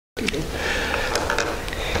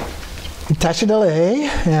Tashidale,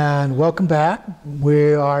 and welcome back.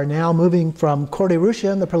 We are now moving from Korde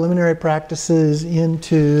Rushin, the preliminary practices,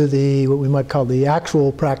 into what we might call the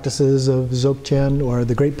actual practices of Dzogchen, or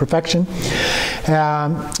the Great Perfection.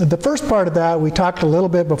 The first part of that, we talked a little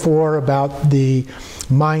bit before about the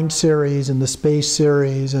Mind series and the Space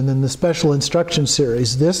series, and then the Special Instruction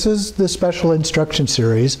series. This is the Special Instruction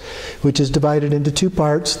series, which is divided into two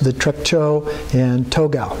parts, the Trekcho and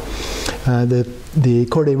Togao. The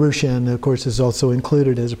Korde Rushin, of course, is also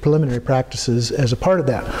included as a preliminary practices as a part of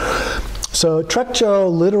that. So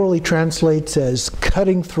Trekcho literally translates as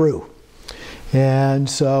cutting through. And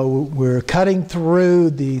so we're cutting through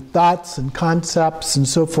the thoughts and concepts and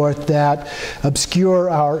so forth that obscure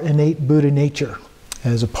our innate Buddha nature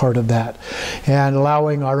as a part of that, and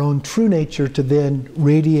allowing our own true nature to then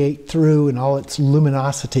radiate through in all its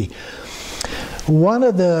luminosity. One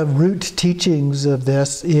of the root teachings of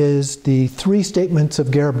this is the three statements of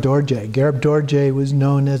Garab Dorje. Garab Dorje was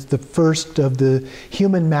known as the first of the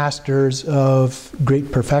human masters of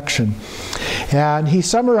Great Perfection. And he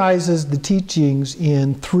summarizes the teachings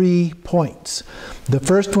in 3 points. The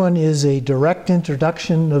first one is a direct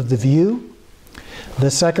introduction of the view. The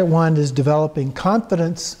second one is developing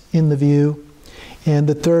confidence in the view. And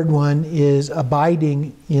the third one is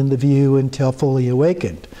abiding in the view until fully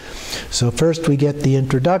awakened. So first we get the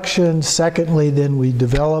introduction, secondly then we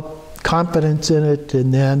develop confidence in it,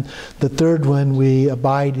 and then the third one we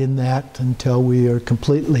abide in that until we are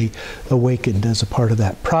completely awakened as a part of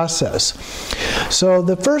that process. So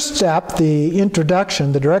the first step, the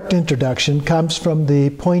introduction, the direct introduction, comes from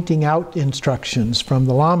the pointing out instructions from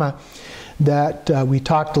the Lama that we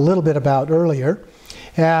talked a little bit about earlier.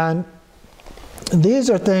 And these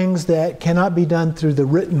are things that cannot be done through the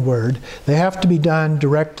written word. They have to be done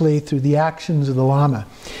directly through the actions of the Lama.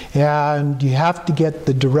 And you have to get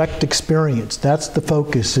the direct experience. That's the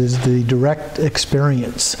focus, is the direct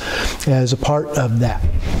experience as a part of that.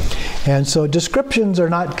 And so descriptions are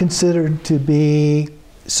not considered to be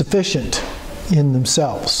sufficient in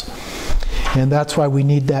themselves. And that's why we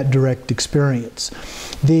need that direct experience.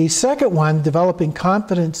 The second one, developing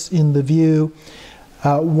confidence in the view.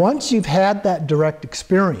 Once you've had that direct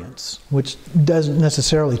experience, which doesn't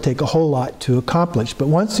necessarily take a whole lot to accomplish, but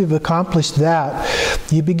once you've accomplished that,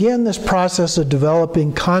 you begin this process of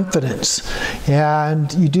developing confidence.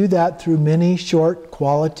 And you do that through many short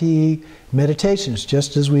quality meditations,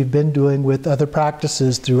 just as we've been doing with other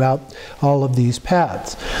practices throughout all of these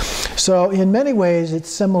paths. So in many ways, it's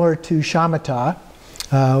similar to shamatha,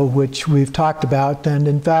 which we've talked about, and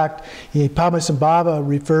in fact, Padmasambhava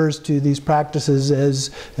refers to these practices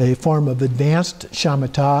as a form of advanced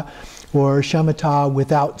shamatha, or shamatha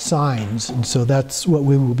without signs, and so that's what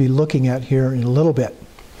we will be looking at here in a little bit.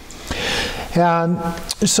 And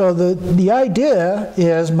so the idea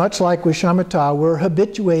is, much like with shamatha, we're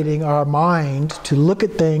habituating our mind to look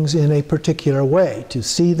at things in a particular way, to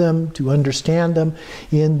see them, to understand them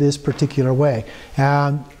in this particular way.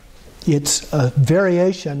 And it's a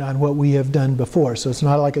variation on what we have done before. So it's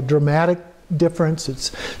not like a dramatic difference.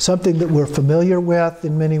 It's something that we're familiar with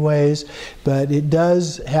in many ways, but it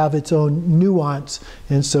does have its own nuance.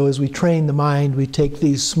 And so as we train the mind, we take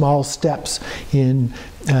these small steps in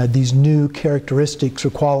these new characteristics or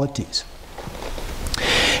qualities.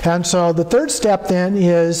 And so the third step then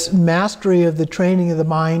is mastery of the training of the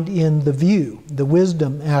mind in the view, the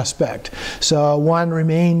wisdom aspect. So one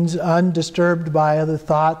remains undisturbed by other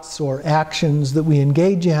thoughts or actions that we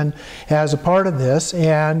engage in as a part of this,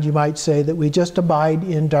 and you might say that we just abide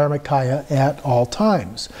in Dharmakaya at all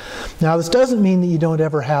times. Now this doesn't mean that you don't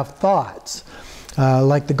ever have thoughts.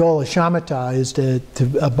 Like the goal of shamatha is to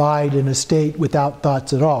abide in a state without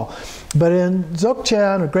thoughts at all. But in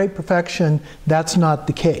Dzogchen or Great Perfection, that's not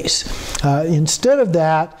the case. Instead of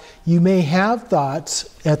that, you may have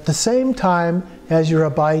thoughts at the same time as you're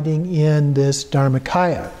abiding in this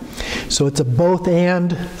Dharmakaya. So it's a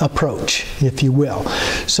both-and approach, if you will.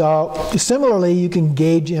 So similarly, you can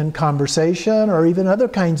engage in conversation or even other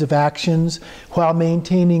kinds of actions while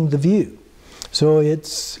maintaining the view. So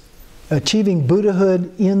it's achieving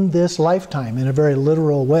Buddhahood in this lifetime in a very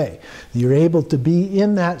literal way. You're able to be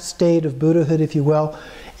in that state of Buddhahood, if you will,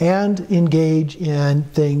 and engage in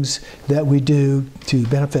things that we do to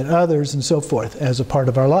benefit others and so forth as a part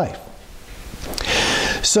of our life.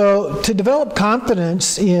 So to develop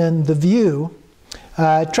confidence in the view,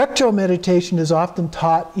 Trekcho meditation is often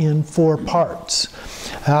taught in 4 parts.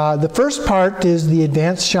 The first part is the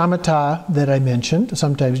advanced shamatha that I mentioned,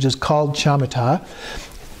 sometimes just called shamatha.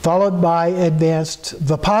 followed by advanced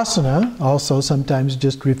vipassana, also sometimes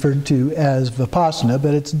just referred to as vipassana,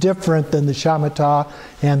 but it's different than the shamatha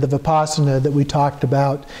and the vipassana that we talked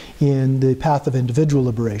about in the path of individual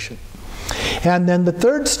liberation. And then the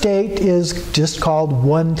third state is just called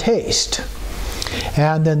one taste.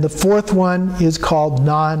 And then the fourth one is called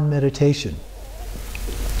non-meditation.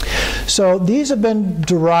 So these have been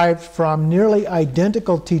derived from nearly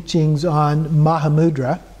identical teachings on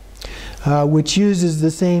Mahamudra, which uses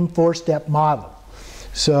the same four-step model.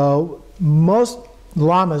 So most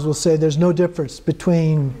lamas will say there's no difference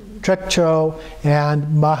between Trekcho and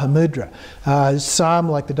Mahamudra. Some,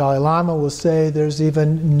 like the Dalai Lama, will say there's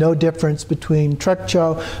even no difference between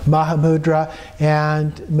Trekcho, Mahamudra,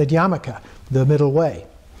 and Madhyamaka, the middle way.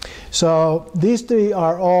 So these three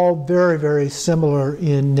are all very, very similar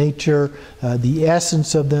in nature. The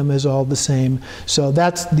essence of them is all the same. So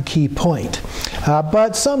that's the key point.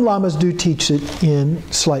 But some lamas do teach it in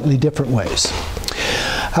slightly different ways.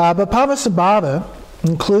 But Padmasambhava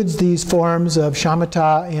includes these forms of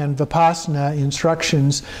shamatha and vipassana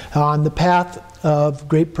instructions on the path of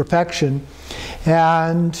great perfection,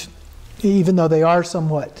 and even though they are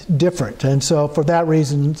somewhat different. And so for that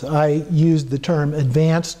reason, I used the term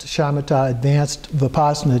advanced shamatha, advanced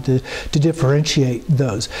vipassana to differentiate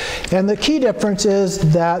those. And the key difference is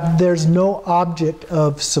that there's no object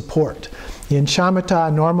of support. In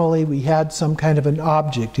shamatha, normally we had some kind of an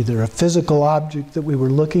object, either a physical object that we were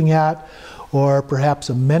looking at, or perhaps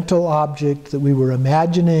a mental object that we were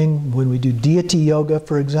imagining. When we do deity yoga,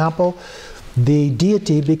 for example, the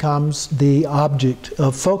deity becomes the object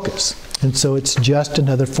of focus. And so it's just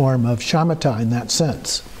another form of shamatha in that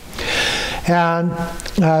sense. And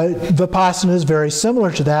vipassana is very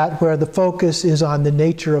similar to that, where the focus is on the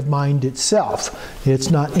nature of mind itself. It's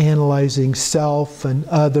not analyzing self and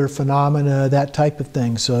other phenomena, that type of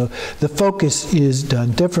thing. So the focus is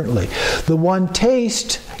done differently. The one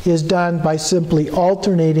taste is done by simply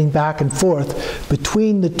alternating back and forth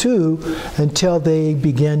between the two until they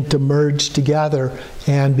begin to merge together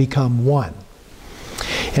and become one.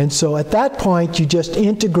 And so at that point, you just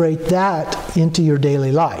integrate that into your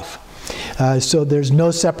daily life. So there's no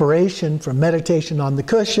separation from meditation on the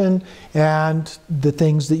cushion and the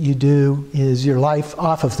things that you do is your life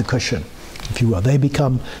off of the cushion, if you will. They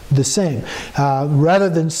become the same. Rather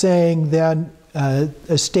than saying then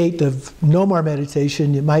a state of no more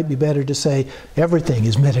meditation, it might be better to say everything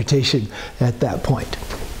is meditation at that point.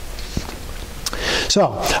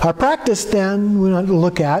 So our practice then we want to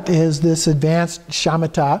look at is this advanced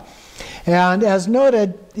shamatha. And as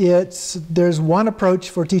noted, there's one approach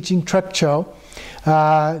for teaching Trekcho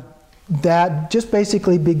that just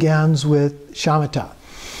basically begins with shamatha.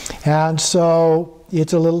 And so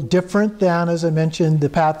it's a little different than, as I mentioned, the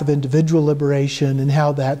path of individual liberation and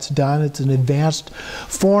how that's done. It's an advanced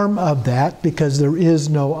form of that because there is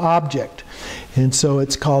no object. And so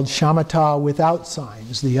it's called shamatha without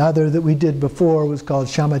signs. The other that we did before was called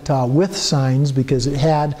shamatha with signs because it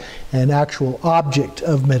had an actual object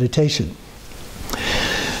of meditation.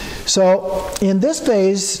 So in this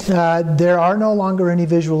phase, there are no longer any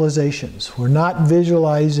visualizations. We're not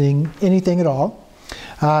visualizing anything at all.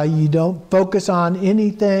 You don't focus on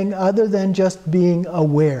anything other than just being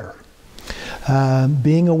aware.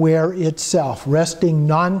 Being aware itself, resting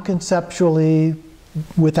non-conceptually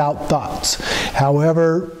without thoughts.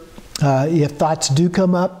 However, if thoughts do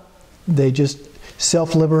come up, they just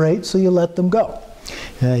self-liberate, so you let them go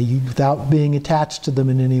without being attached to them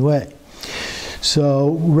in any way.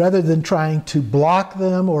 So rather than trying to block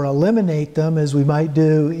them or eliminate them as we might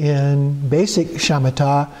do in basic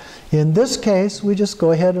shamatha, in this case we just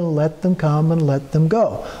go ahead and let them come and let them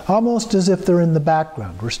go, almost as if they're in the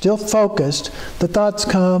background. We're still focused, the thoughts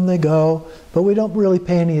come, they go, but we don't really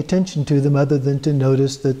pay any attention to them other than to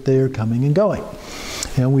notice that they're coming and going.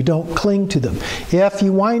 And we don't cling to them. If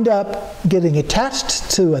you wind up getting attached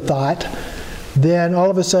to a thought, then all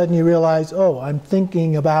of a sudden you realize, oh, I'm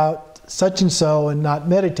thinking about such and so and not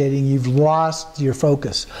meditating. You've lost your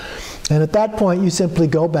focus. And at that point you simply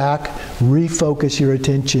go back, refocus your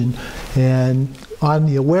attention and on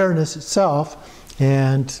the awareness itself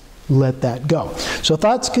and let that go. So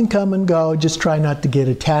thoughts can come and go, just try not to get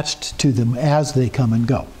attached to them as they come and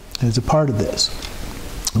go as a part of this.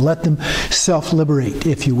 Let them self-liberate,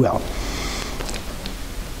 if you will.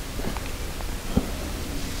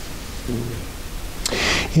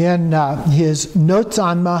 In his notes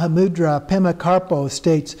on Mahamudra, Pema Karpo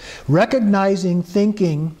states, recognizing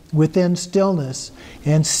thinking within stillness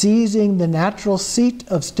and seizing the natural seat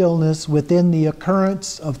of stillness within the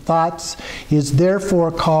occurrence of thoughts is therefore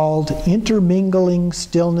called intermingling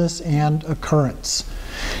stillness and occurrence.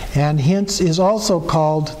 and hence is also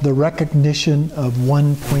called the recognition of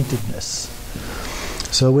one-pointedness.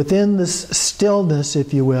 So within this stillness,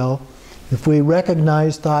 if you will, if we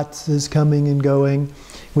recognize thoughts as coming and going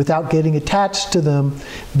without getting attached to them,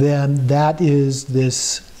 then that is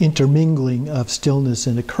this intermingling of stillness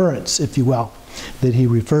and occurrence, if you will, that he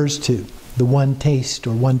refers to. The one taste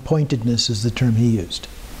or one-pointedness is the term he used.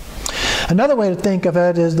 Another way to think of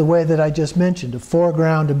it is the way that I just mentioned, of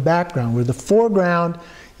foreground and background, where the foreground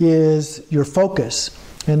is your focus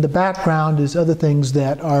and the background is other things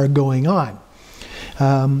that are going on.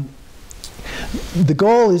 The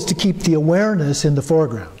goal is to keep the awareness in the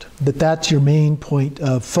foreground, that that's your main point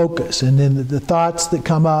of focus. And then the thoughts that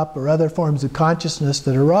come up or other forms of consciousness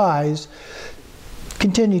that arise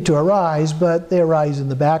continue to arise, but they arise in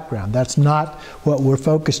the background. That's not what we're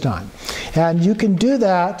focused on. And you can do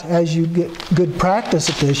that as you get good practice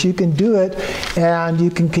at this. You can do it and you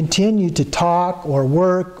can continue to talk or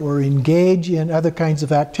work or engage in other kinds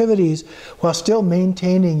of activities while still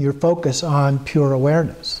maintaining your focus on pure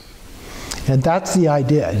awareness. And that's the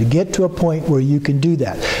idea, to get to a point where you can do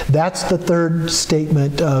that. That's the third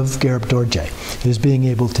statement of Gerb Dorje, is being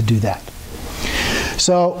able to do that.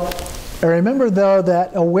 So remember, though,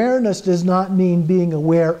 that awareness does not mean being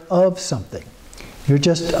aware of something. You're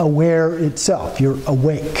just aware itself. You're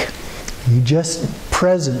awake. You're just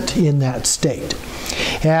present in that state.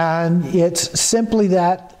 And it's simply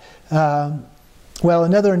that, well,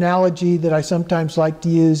 another analogy that I sometimes like to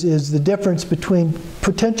use is the difference between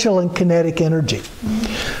potential and kinetic energy.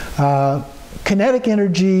 Kinetic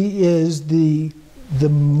energy is the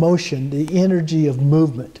motion, the energy of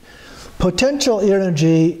movement. Potential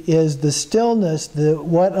energy is the stillness,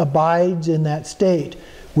 what abides in that state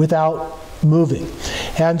without moving.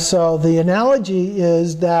 And so the analogy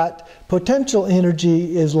is that potential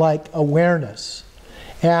energy is like awareness,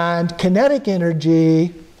 and kinetic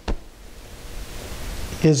energy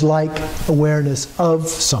is like awareness of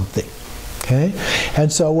something. Okay?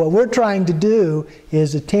 And so what we're trying to do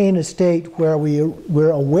is attain a state where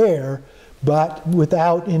we're aware, but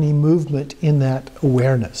without any movement in that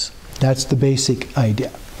awareness. That's the basic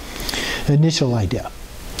idea, initial idea.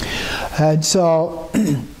 And so,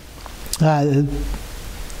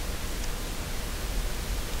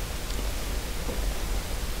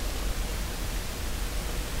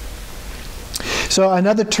 so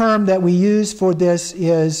another term that we use for this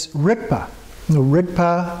is Rigpa.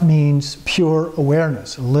 Rigpa means pure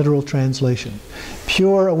awareness, a literal translation.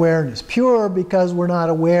 Pure awareness. Pure because we're not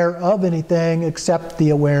aware of anything except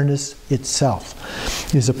the awareness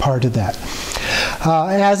itself is a part of that.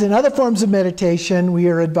 As in other forms of meditation, we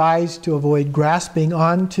are advised to avoid grasping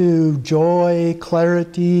onto joy,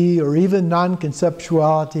 clarity, or even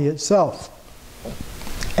non-conceptuality itself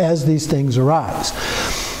as these things arise.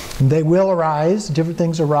 They will arise, different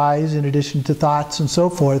things arise in addition to thoughts and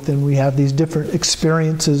so forth, and we have these different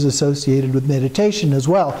experiences associated with meditation as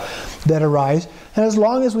well that arise. And as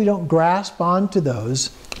long as we don't grasp onto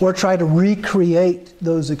those or try to recreate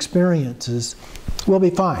those experiences, we'll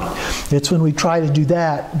be fine. It's when we try to do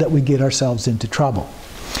that that we get ourselves into trouble.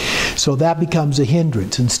 So that becomes a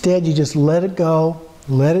hindrance. Instead, you just let it go,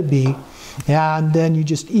 let it be, and then you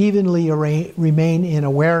just evenly remain in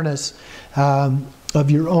awareness of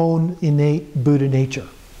your own innate Buddha nature,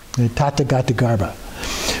 Tathagata Garbha.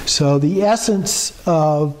 So the essence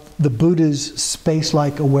of the Buddha's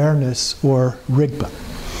space-like awareness, or Rigpa.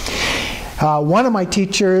 One of my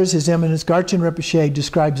teachers, His Eminence Garchen Rinpoche,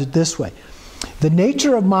 describes it this way. The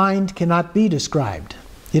nature of mind cannot be described.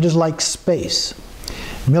 It is like space.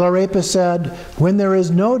 Milarepa said, when there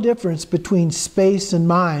is no difference between space and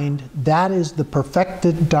mind, that is the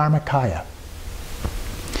perfected Dharmakaya.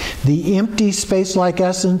 The empty space-like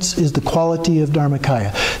essence is the quality of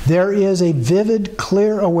Dharmakaya. There is a vivid,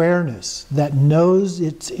 clear awareness that knows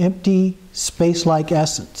its empty space-like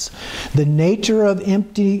essence. The nature of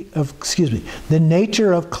the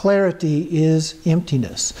nature of clarity is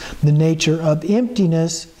emptiness. The nature of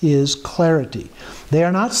emptiness is clarity. They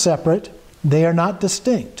are not separate. They are not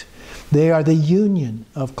distinct. They are the union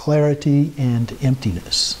of clarity and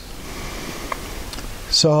emptiness.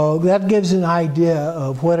 So that gives an idea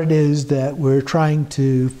of what it is that we're trying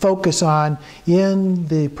to focus on in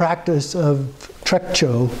the practice of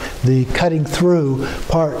Trekcho, the cutting through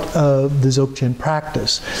part of the Dzogchen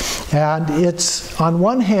practice. And it's, on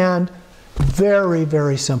one hand, very,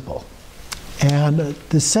 very simple. And at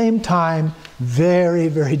the same time, very,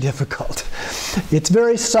 very difficult. It's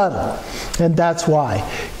very subtle, and that's why.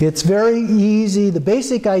 It's very easy. The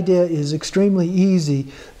basic idea is extremely easy,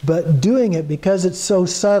 but doing it, because it's so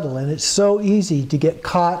subtle and it's so easy to get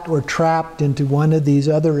caught or trapped into one of these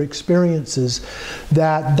other experiences,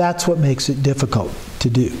 that's what makes it difficult to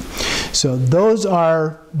do. So those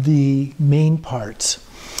are the main parts.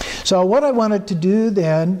 So what I wanted to do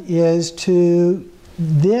then is to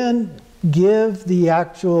then give the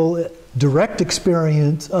actual direct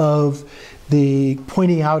experience of the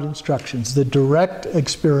pointing out instructions, the direct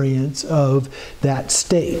experience of that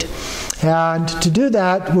state. And to do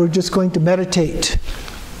that, we're just going to meditate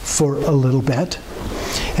for a little bit.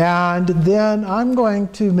 And then I'm going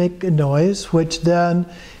to make a noise, which then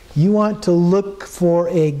you want to look for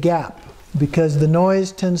a gap, because the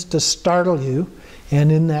noise tends to startle you.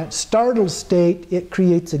 And in that startled state, it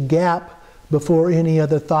creates a gap before any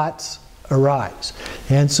other thoughts arise.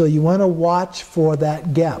 And so you want to watch for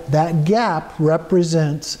that gap. That gap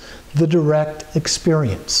represents the direct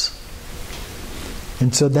experience.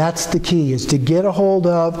 And so that's the key, is to get a hold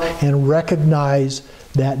of and recognize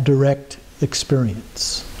that direct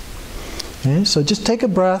experience. Okay, so just take a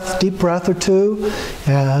breath, deep breath or two,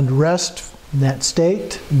 and rest in that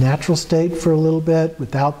state, natural state, for a little bit,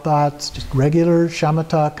 without thoughts, just regular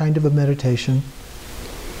shamatha kind of a meditation.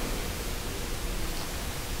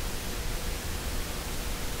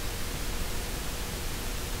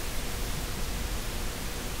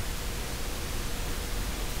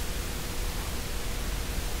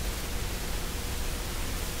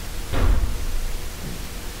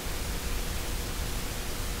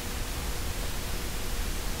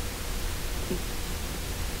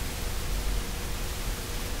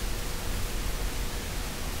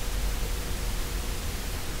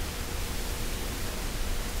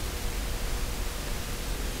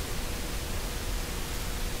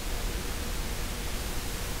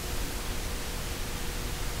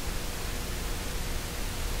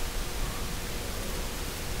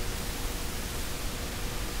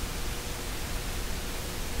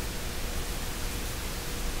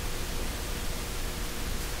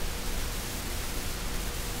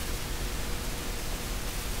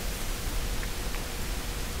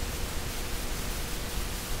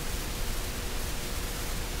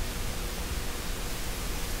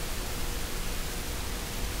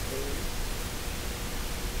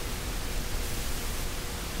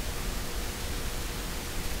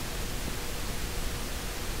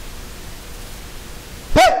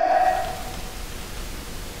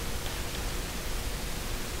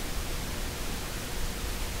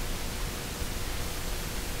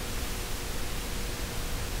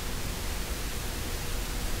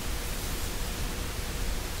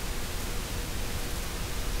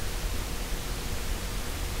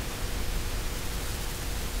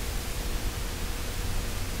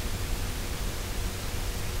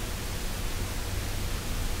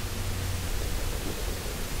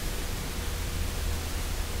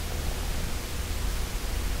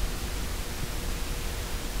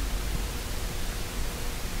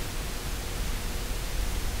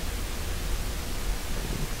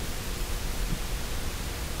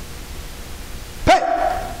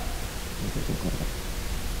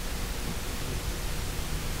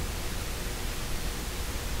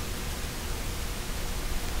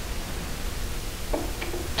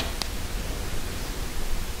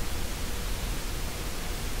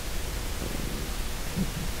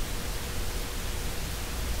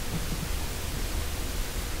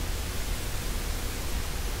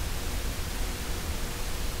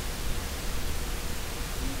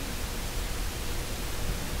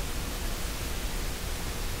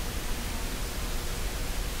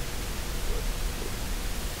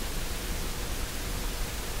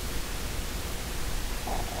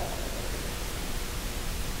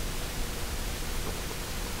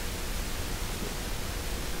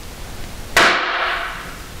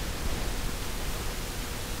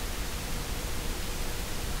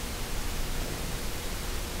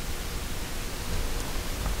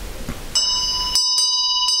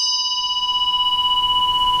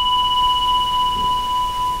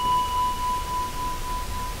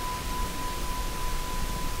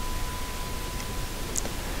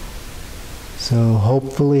 So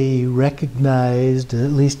hopefully you recognized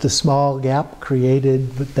at least a small gap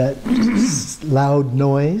created with that loud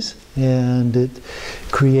noise, and it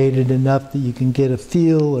created enough that you can get a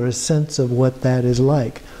feel or a sense of what that is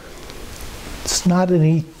like. It's not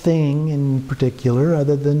anything in particular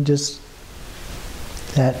other than just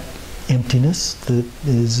that emptiness that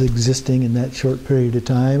is existing in that short period of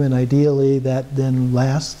time, and ideally that then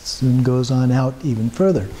lasts and goes on out even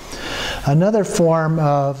further. Another form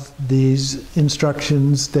of these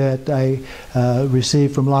instructions that I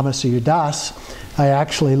received from Lama Siya Das, I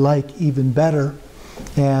actually like even better.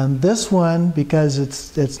 And this one, because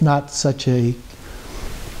it's not such a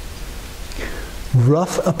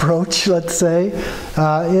rough approach, let's say,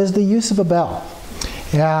 is the use of a bell.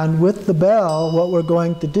 And with the bell, what we're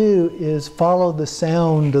going to do is follow the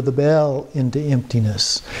sound of the bell into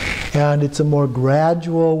emptiness. And it's a more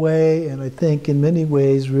gradual way, and I think in many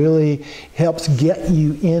ways really helps get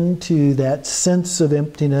you into that sense of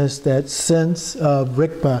emptiness, that sense of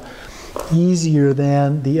Rigpa, easier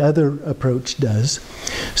than the other approach does.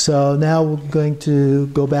 So now we're going to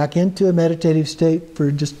go back into a meditative state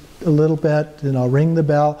for just a little bit, and I'll ring the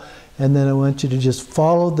bell, and then I want you to just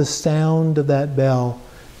follow the sound of that bell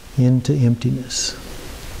into emptiness.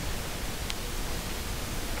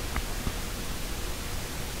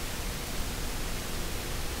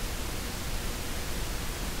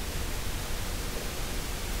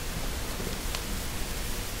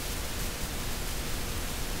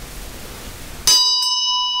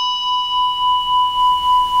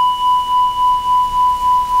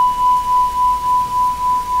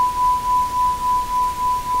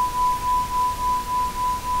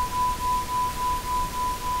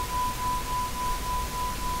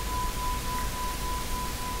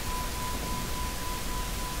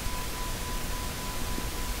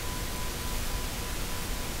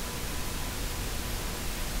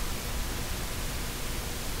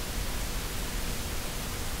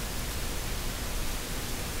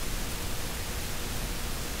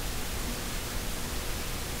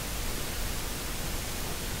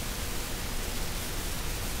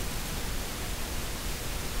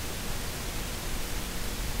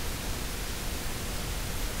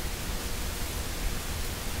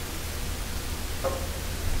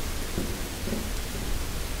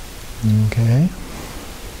 Okay,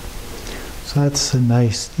 so that's a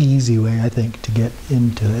nice, easy way, I think, to get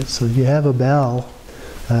into it. So if you have a bell,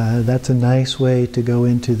 that's a nice way to go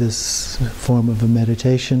into this form of a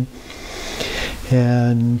meditation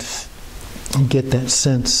and get that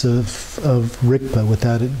sense of Rigpa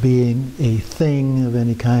without it being a thing of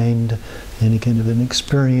any kind of an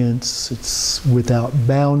experience. It's without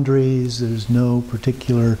boundaries. There's no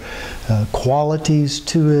particular qualities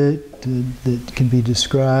to it that can be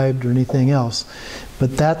described or anything else.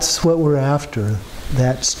 But that's what we're after,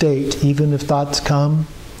 that state. Even if thoughts come,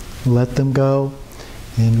 let them go,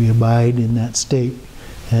 and we abide in that state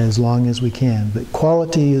as long as we can. But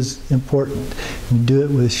quality is important. We do it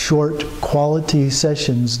with short quality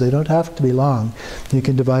sessions. They don't have to be long. You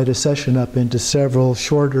can divide a session up into several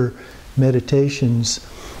shorter meditations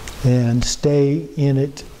and stay in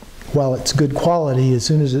it while it's good quality. As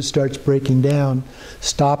soon as it starts breaking down,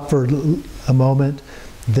 stop for a moment,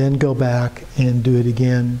 then go back and do it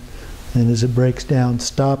again. And as it breaks down,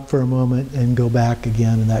 stop for a moment and go back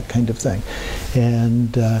again, and that kind of thing.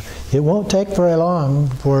 And it won't take very long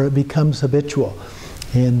before it becomes habitual.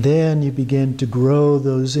 And then you begin to grow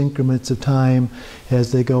those increments of time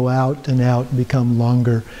as they go out and out and become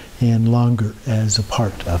longer and longer as a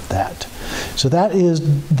part of that. So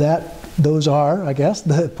those are, I guess,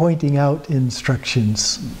 the pointing out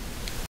instructions.